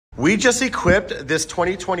We just equipped this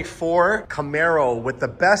 2024 Camaro with the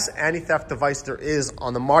best anti-theft device there is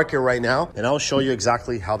on the market right now. And I'll show you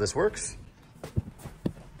exactly how this works.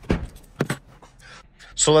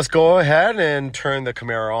 So let's go ahead and turn the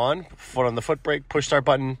Camaro on. Foot on the foot brake, push start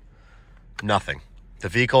button, nothing. The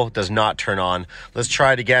vehicle does not turn on. Let's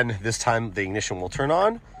try it again. This time the ignition will turn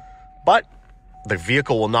on, but the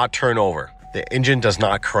vehicle will not turn over. The engine does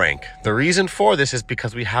not crank. The reason for this is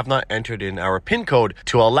because we have not entered in our PIN code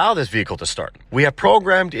to allow this vehicle to start. We have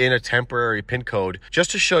programmed in a temporary PIN code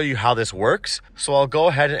just to show you how this works. So I'll go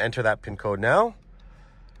ahead and enter that PIN code now.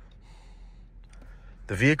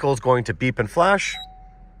 The vehicle is going to beep and flash.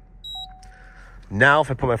 Now,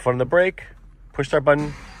 if I put my foot on the brake, push start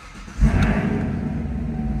button,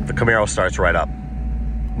 the Camaro starts right up.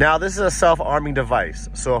 Now, this is a self-arming device.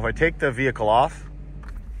 So if I take the vehicle off,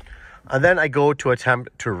 and then I go to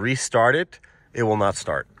attempt to restart it, it will not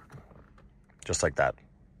start. Just like that.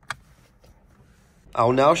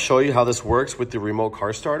 I'll now show you how this works with the remote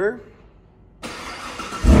car starter.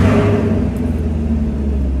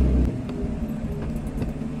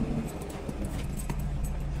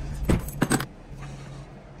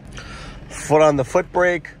 Foot on the foot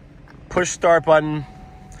brake, push start button.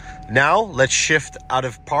 Now let's shift out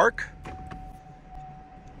of park.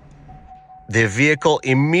 The vehicle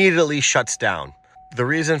immediately shuts down. The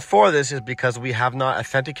reason for this is because we have not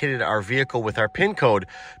authenticated our vehicle with our PIN code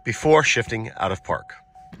before shifting out of park.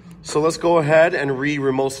 So let's go ahead and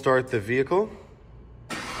remote start the vehicle.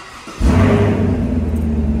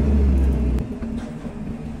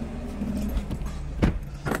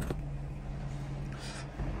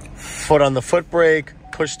 Foot on the foot brake,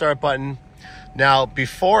 push start button. Now,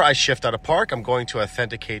 before I shift out of park, I'm going to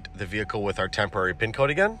authenticate the vehicle with our temporary PIN code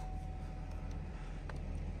again.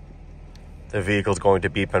 The vehicle is going to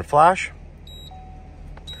beep and flash.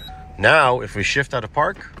 Now, if we shift out of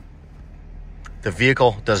park, the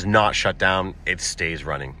vehicle does not shut down, it stays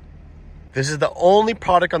running. This is the only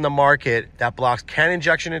product on the market that blocks can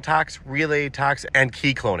injection attacks, relay attacks, and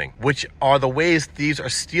key cloning, which are the ways thieves are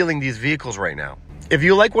stealing these vehicles right now. If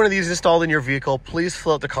you like one of these installed in your vehicle, please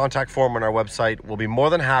fill out the contact form on our website. We'll be more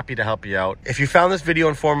than happy to help you out. If you found this video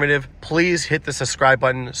informative, please hit the subscribe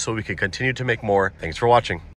button so we can continue to make more. Thanks for watching.